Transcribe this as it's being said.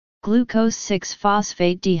Glucose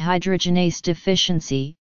 6-phosphate dehydrogenase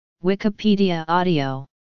deficiency, Wikipedia audio.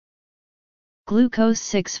 Glucose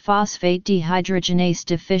 6-phosphate dehydrogenase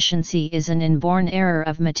deficiency is an inborn error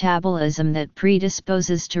of metabolism that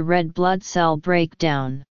predisposes to red blood cell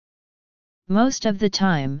breakdown. Most of the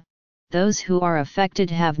time, those who are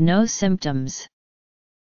affected have no symptoms.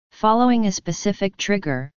 Following a specific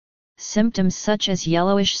trigger, symptoms such as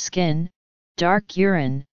yellowish skin, dark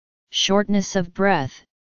urine, shortness of breath,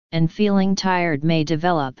 and feeling tired may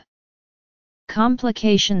develop.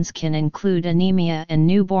 Complications can include anemia and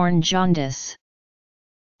newborn jaundice.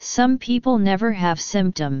 Some people never have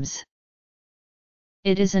symptoms.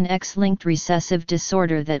 It is an X-linked recessive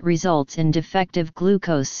disorder that results in defective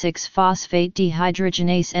glucose 6-phosphate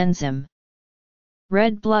dehydrogenase enzyme.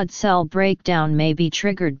 Red blood cell breakdown may be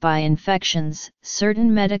triggered by infections,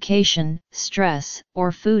 certain medication, stress,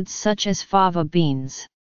 or foods such as fava beans.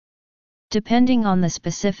 Depending on the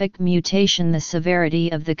specific mutation, the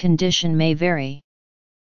severity of the condition may vary.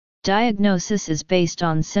 Diagnosis is based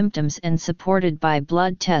on symptoms and supported by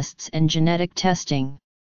blood tests and genetic testing.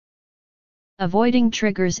 Avoiding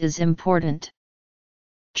triggers is important.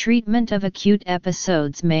 Treatment of acute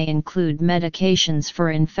episodes may include medications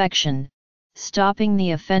for infection, stopping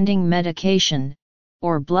the offending medication,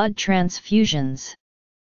 or blood transfusions.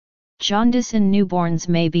 Jaundice in newborns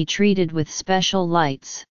may be treated with special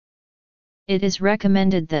lights. It is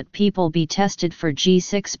recommended that people be tested for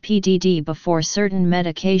G6-PDD before certain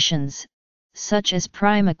medications, such as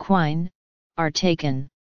primaquine, are taken.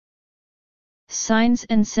 Signs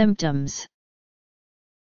and symptoms.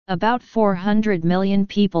 About 400 million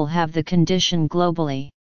people have the condition globally.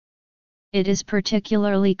 It is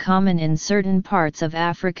particularly common in certain parts of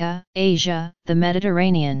Africa, Asia, the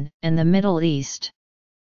Mediterranean, and the Middle East.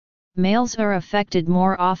 Males are affected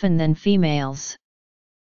more often than females.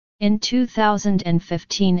 In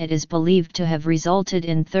 2015 it is believed to have resulted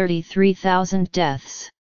in 33,000 deaths.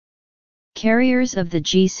 Carriers of the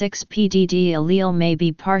G6-PDD allele may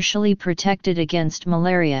be partially protected against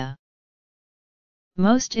malaria.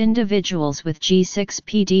 Most individuals with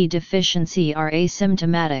G6-PD deficiency are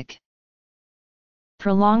asymptomatic.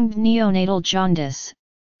 Prolonged neonatal jaundice,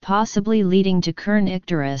 possibly leading to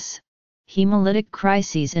kernicterus, hemolytic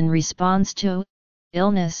crises in response to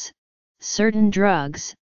illness, certain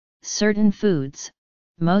drugs, certain foods,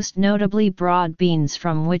 most notably broad beans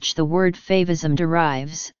from which the word favism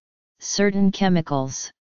derives, certain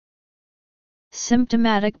chemicals.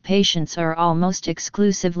 Symptomatic patients are almost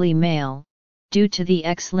exclusively male, due to the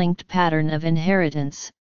X-linked pattern of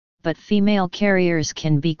inheritance, but female carriers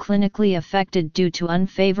can be clinically affected due to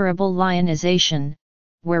unfavorable lionization,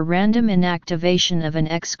 where random inactivation of an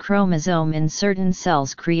X chromosome in certain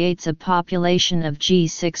cells creates a population of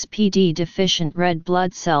G6-PD deficient red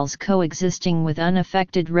blood cells coexisting with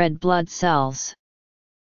unaffected red blood cells.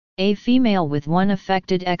 A female with one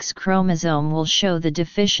affected X chromosome will show the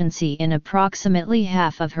deficiency in approximately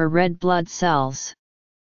half of her red blood cells.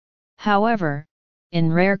 However,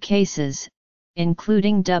 in rare cases,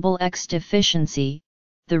 including double X deficiency,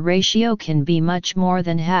 the ratio can be much more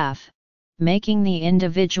than half, making the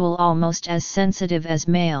individual almost as sensitive as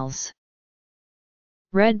males.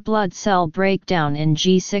 Red blood cell breakdown in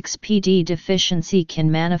G6-PD deficiency can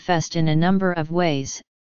manifest in a number of ways,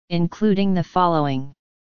 including the following.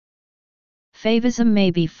 Favism may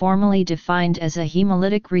be formally defined as a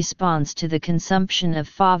hemolytic response to the consumption of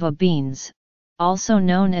fava beans, also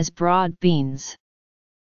known as broad beans.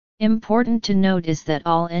 Important to note is that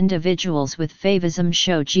all individuals with favism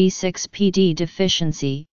show G6-PD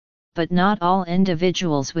deficiency, but not all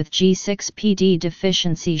individuals with G6-PD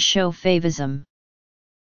deficiency show favism.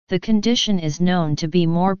 The condition is known to be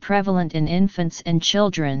more prevalent in infants and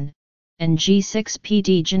children, and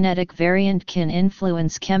G6-PD genetic variant can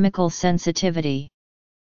influence chemical sensitivity.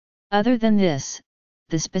 Other than this,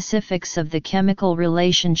 the specifics of the chemical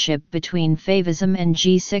relationship between favism and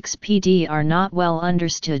G6-PD are not well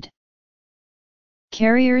understood.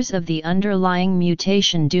 Carriers of the underlying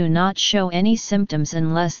mutation do not show any symptoms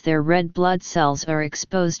unless their red blood cells are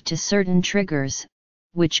exposed to certain triggers,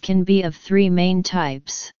 which can be of three main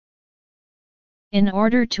types. In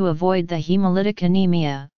order to avoid the hemolytic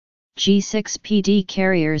anemia, G6-PD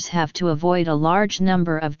carriers have to avoid a large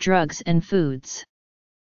number of drugs and foods.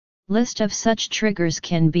 List of such triggers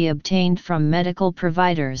can be obtained from medical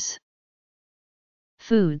providers.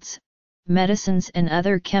 Foods, medicines and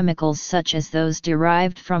other chemicals such as those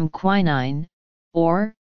derived from quinine,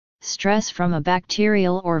 or stress from a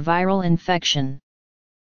bacterial or viral infection.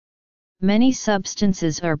 Many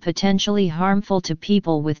substances are potentially harmful to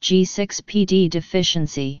people with G6-PD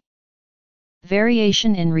deficiency.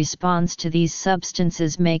 Variation in response to these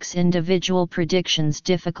substances makes individual predictions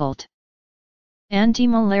difficult.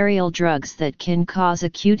 Antimalarial drugs that can cause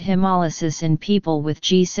acute hemolysis in people with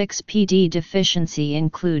G6PD deficiency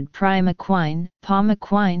include primaquine,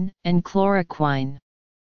 pomoquine, and chloroquine.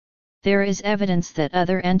 There is evidence that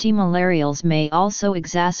other antimalarials may also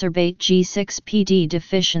exacerbate G6PD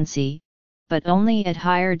deficiency, but only at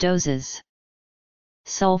higher doses.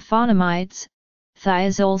 Sulfonamides,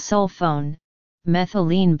 thiazole sulfone,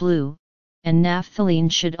 methylene blue, and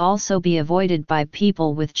naphthalene should also be avoided by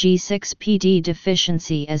people with G6PD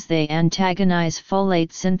deficiency as they antagonize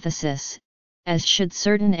folate synthesis, as should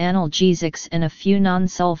certain analgesics and a few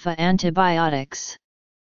non-sulfa antibiotics.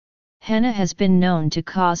 Henna has been known to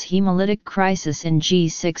cause hemolytic crisis in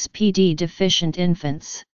G6PD deficient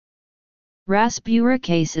infants.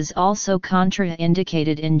 Rasburicase is also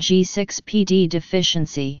contraindicated in G6PD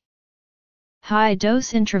deficiency.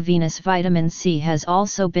 High-dose intravenous vitamin C has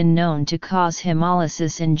also been known to cause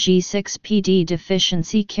hemolysis in G6PD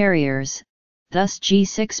deficiency carriers, thus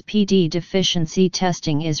G6PD deficiency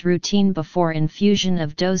testing is routine before infusion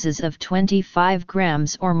of doses of 25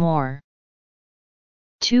 grams or more.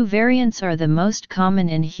 Two variants are the most common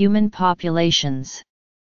in human populations.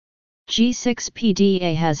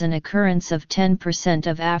 G6PD-A has an occurrence of 10%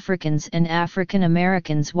 of Africans and African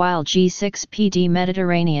Americans, while G6PD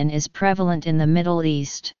Mediterranean is prevalent in the Middle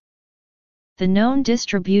East. The known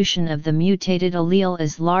distribution of the mutated allele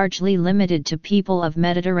is largely limited to people of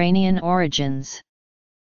Mediterranean origins.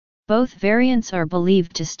 Both variants are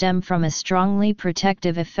believed to stem from a strongly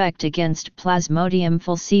protective effect against Plasmodium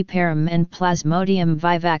falciparum and Plasmodium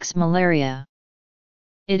vivax malaria.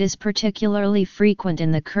 It is particularly frequent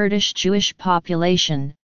in the Kurdish Jewish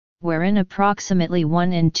population, wherein approximately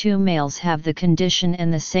 1 in 2 males have the condition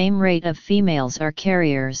and the same rate of females are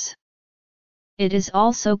carriers. It is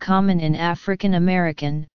also common in African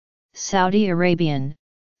American, Saudi Arabian,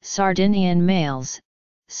 Sardinian males,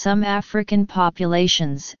 some African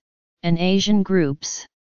populations, and Asian groups.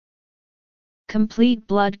 Complete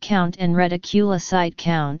blood count and reticulocyte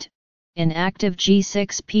count. In active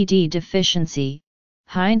G6PD deficiency,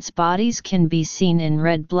 Heinz bodies can be seen in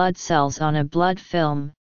red blood cells on a blood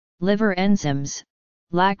film, liver enzymes,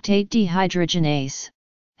 lactate dehydrogenase,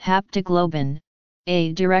 haptoglobin,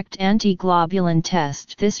 a direct antiglobulin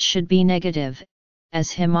test. This should be negative,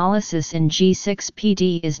 as hemolysis in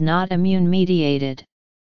G6PD is not immune-mediated.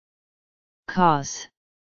 Cause.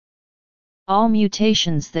 All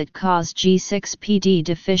mutations that cause G6PD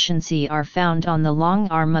deficiency are found on the long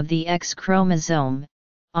arm of the X chromosome,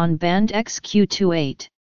 on band XQ28.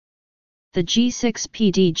 The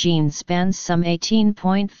G6PD gene spans some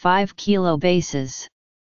 18.5 kilobases.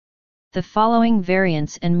 The following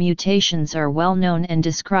variants and mutations are well known and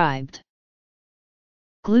described.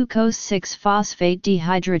 Glucose 6-phosphate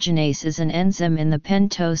dehydrogenase is an enzyme in the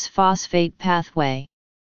pentose phosphate pathway.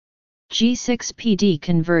 G6PD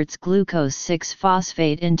converts glucose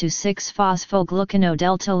 6-phosphate into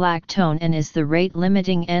 6-phosphoglucanodelta-lactone and is the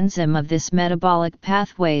rate-limiting enzyme of this metabolic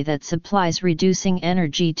pathway that supplies reducing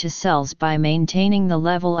energy to cells by maintaining the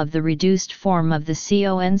level of the reduced form of the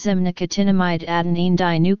coenzyme nicotinamide adenine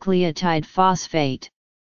dinucleotide phosphate.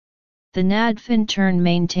 The NADPH in turn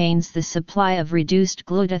maintains the supply of reduced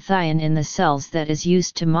glutathione in the cells that is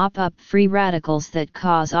used to mop up free radicals that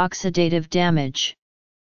cause oxidative damage.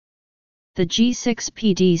 The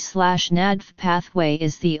G6PD/NADPH pathway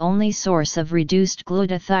is the only source of reduced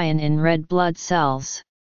glutathione in red blood cells.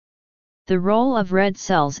 The role of red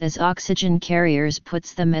cells as oxygen carriers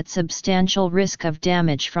puts them at substantial risk of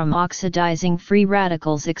damage from oxidizing free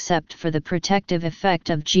radicals except for the protective effect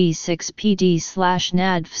of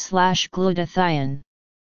G6PD/NADPH/glutathione.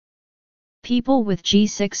 People with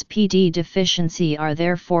G6PD deficiency are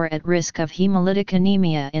therefore at risk of hemolytic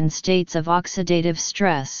anemia in states of oxidative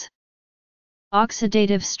stress.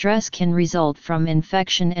 Oxidative stress can result from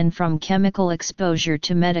infection and from chemical exposure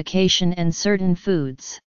to medication and certain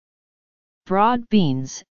foods. Broad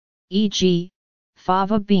beans, e.g.,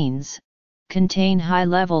 fava beans, contain high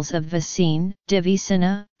levels of vicine,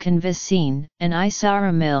 divicina, convicine, and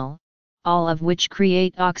isoaryl, all of which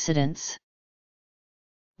create oxidants.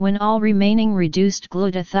 When all remaining reduced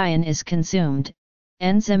glutathione is consumed,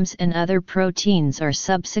 enzymes and other proteins are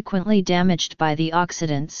subsequently damaged by the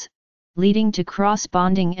oxidants, leading to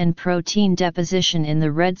cross-bonding and protein deposition in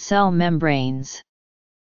the red cell membranes.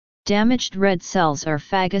 Damaged red cells are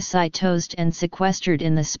phagocytosed and sequestered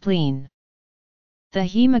in the spleen. The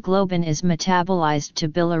hemoglobin is metabolized to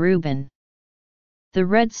bilirubin. The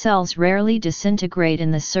red cells rarely disintegrate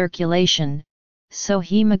in the circulation, so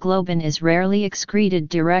hemoglobin is rarely excreted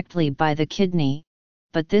directly by the kidney,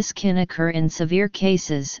 but this can occur in severe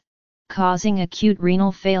cases, causing acute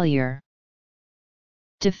renal failure.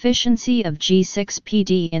 Deficiency of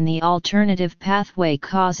G6PD in the alternative pathway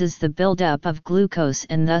causes the buildup of glucose,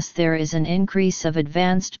 and thus there is an increase of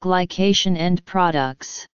advanced glycation end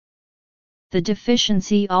products. The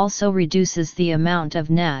deficiency also reduces the amount of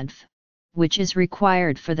NADH, which is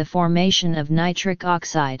required for the formation of nitric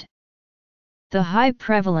oxide. The high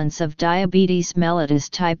prevalence of diabetes mellitus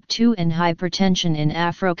type 2 and hypertension in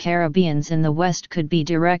Afro-Caribbeans in the West could be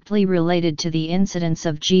directly related to the incidence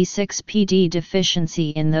of G6PD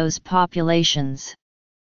deficiency in those populations.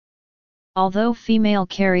 Although female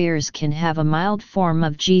carriers can have a mild form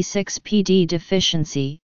of G6PD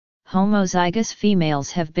deficiency, homozygous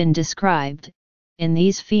females have been described. In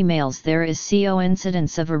these females there is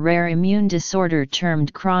coincidence of a rare immune disorder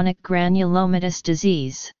termed chronic granulomatous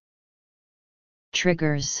disease.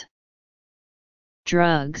 Triggers.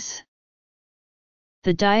 Drugs.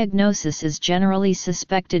 The diagnosis is generally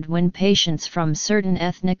suspected when patients from certain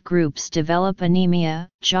ethnic groups develop anemia,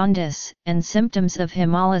 jaundice, and symptoms of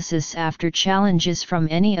hemolysis after challenges from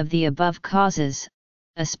any of the above causes,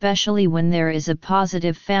 especially when there is a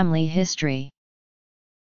positive family history.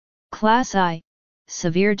 Class I,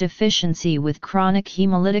 severe deficiency with chronic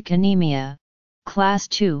hemolytic anemia. Class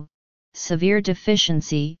II, severe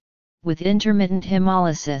deficiency with intermittent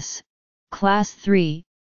hemolysis. Class III,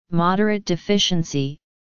 moderate deficiency,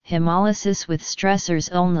 hemolysis with stressors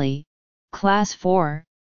only. Class IV,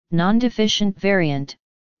 non-deficient variant,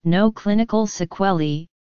 no clinical sequelae.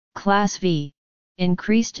 Class V,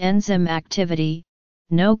 increased enzyme activity,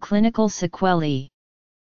 no clinical sequelae.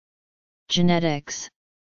 Genetics.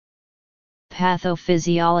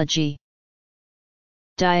 Pathophysiology.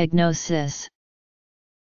 Diagnosis.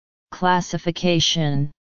 Classification.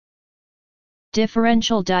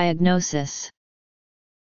 Differential diagnosis.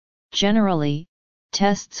 Generally,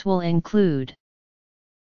 tests will include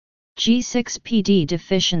G6PD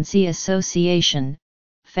Deficiency Association,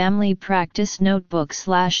 Family Practice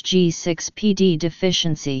Notebook/G6PD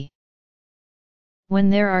Deficiency. When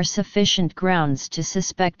there are sufficient grounds to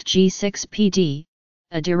suspect G6PD,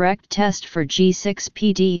 a direct test for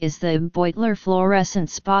G6PD is the Beutler fluorescent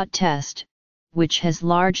spot test, which has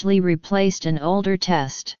largely replaced an older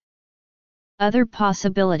test. Other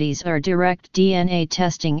possibilities are direct DNA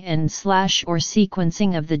testing and/or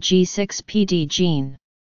sequencing of the G6PD gene.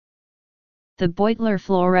 The Beutler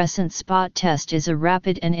fluorescent spot test is a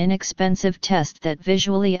rapid and inexpensive test that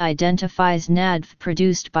visually identifies NADH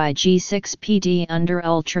produced by G6PD under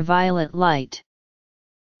ultraviolet light.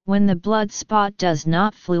 When the blood spot does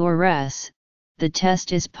not fluoresce, the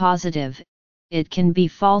test is positive. It can be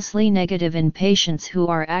falsely negative in patients who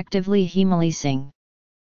are actively hemolysing.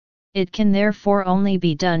 It can therefore only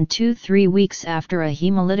be done 2-3 weeks after a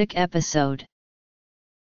hemolytic episode.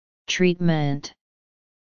 Treatment.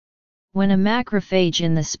 When a macrophage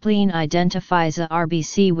in the spleen identifies a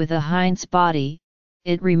RBC with a Heinz body,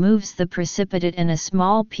 it removes the precipitate and a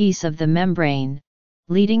small piece of the membrane,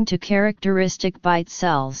 leading to characteristic bite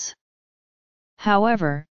cells.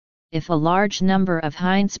 However, if a large number of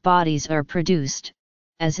Heinz bodies are produced,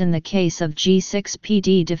 as in the case of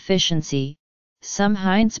G6PD deficiency, some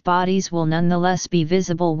Heinz bodies will nonetheless be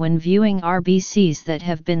visible when viewing RBCs that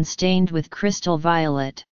have been stained with crystal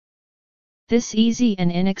violet. This easy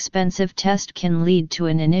and inexpensive test can lead to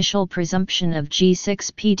an initial presumption of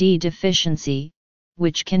G6PD deficiency,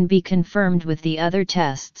 which can be confirmed with the other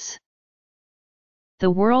tests. The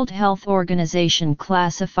World Health Organization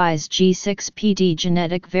classifies G6PD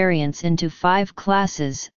genetic variants into 5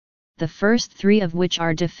 classes, the first 3 of which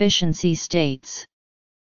are deficiency states.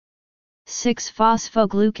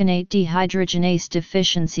 6-phosphogluconate dehydrogenase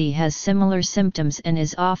deficiency has similar symptoms and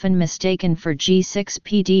is often mistaken for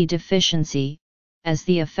G6PD deficiency, as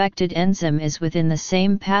the affected enzyme is within the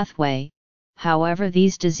same pathway. However,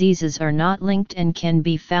 these diseases are not linked and can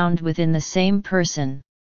be found within the same person.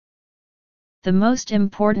 The most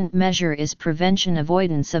important measure is prevention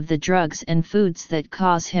avoidance of the drugs and foods that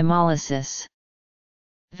cause hemolysis.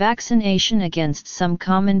 Vaccination against some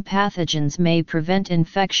common pathogens may prevent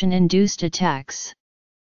infection-induced attacks.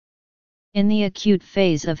 In the acute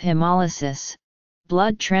phase of hemolysis,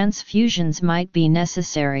 blood transfusions might be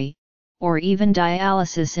necessary, or even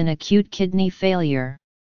dialysis in acute kidney failure.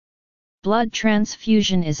 Blood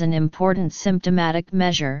transfusion is an important symptomatic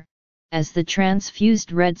measure, as the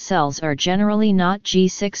transfused red cells are generally not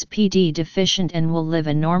G6PD deficient and will live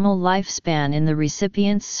a normal lifespan in the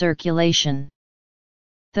recipient's circulation.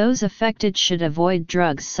 Those affected should avoid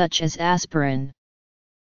drugs such as aspirin.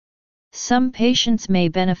 Some patients may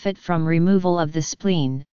benefit from removal of the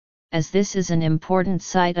spleen, as this is an important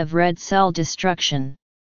site of red cell destruction.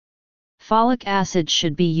 Folic acid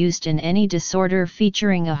should be used in any disorder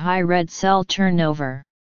featuring a high red cell turnover.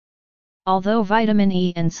 Although vitamin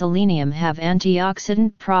E and selenium have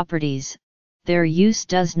antioxidant properties, their use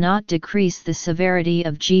does not decrease the severity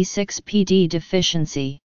of G6PD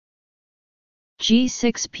deficiency.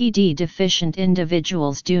 G6PD deficient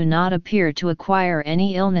individuals do not appear to acquire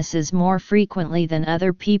any illnesses more frequently than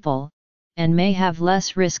other people, and may have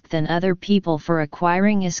less risk than other people for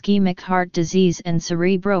acquiring ischemic heart disease and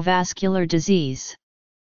cerebrovascular disease.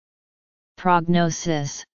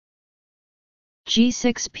 Prognosis: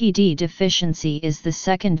 G6PD deficiency is the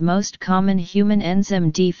second most common human enzyme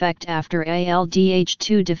defect after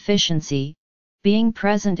ALDH2 deficiency, being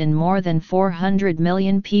present in more than 400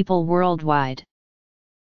 million people worldwide.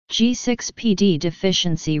 G6PD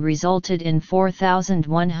deficiency resulted in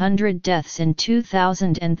 4,100 deaths in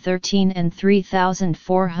 2013 and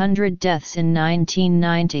 3,400 deaths in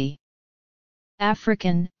 1990.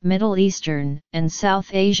 African, Middle Eastern, and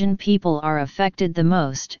South Asian people are affected the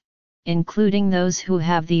most, including those who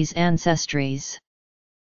have these ancestries.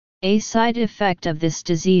 A side effect of this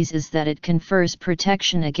disease is that it confers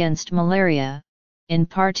protection against malaria, in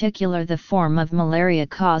particular the form of malaria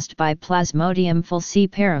caused by Plasmodium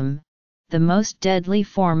falciparum, the most deadly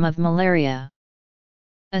form of malaria.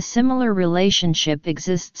 A similar relationship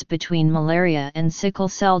exists between malaria and sickle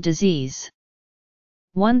cell disease.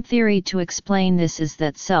 One theory to explain this is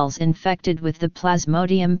that cells infected with the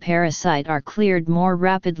Plasmodium parasite are cleared more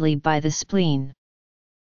rapidly by the spleen.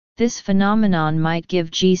 This phenomenon might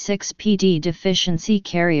give G6PD deficiency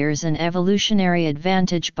carriers an evolutionary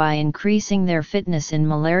advantage by increasing their fitness in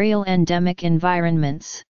malarial endemic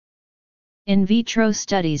environments. In vitro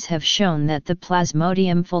studies have shown that the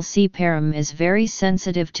Plasmodium falciparum is very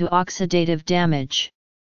sensitive to oxidative damage.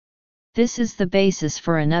 This is the basis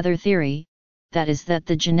for another theory, that is that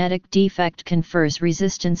the genetic defect confers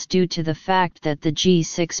resistance due to the fact that the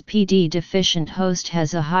G6PD deficient host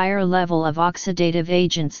has a higher level of oxidative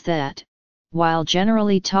agents that, while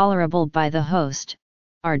generally tolerable by the host,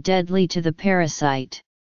 are deadly to the parasite.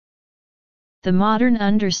 The modern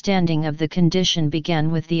understanding of the condition began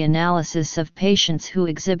with the analysis of patients who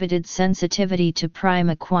exhibited sensitivity to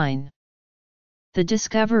primaquine. The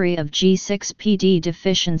discovery of G6PD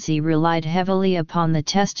deficiency relied heavily upon the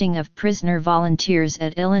testing of prisoner volunteers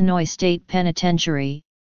at Illinois State Penitentiary,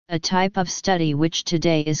 a type of study which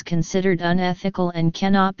today is considered unethical and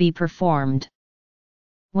cannot be performed.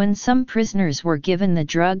 When some prisoners were given the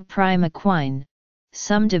drug primaquine,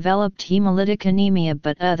 some developed hemolytic anemia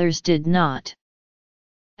but others did not.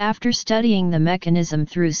 After studying the mechanism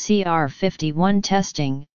through CR51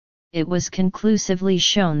 testing, it was conclusively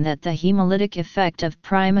shown that the hemolytic effect of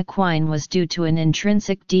primaquine was due to an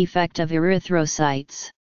intrinsic defect of erythrocytes.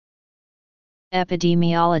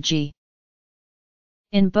 Epidemiology.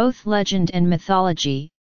 In both legend and mythology,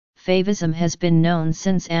 favism has been known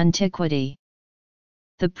since antiquity.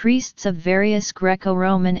 The priests of various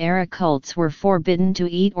Greco-Roman era cults were forbidden to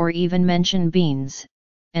eat or even mention beans,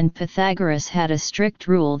 and Pythagoras had a strict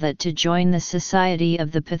rule that to join the society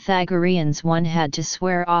of the Pythagoreans one had to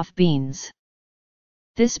swear off beans.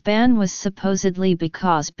 This ban was supposedly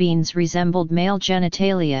because beans resembled male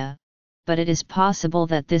genitalia, but it is possible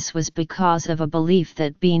that this was because of a belief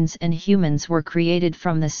that beans and humans were created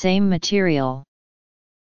from the same material.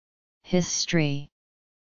 History.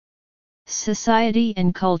 Society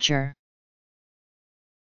and culture.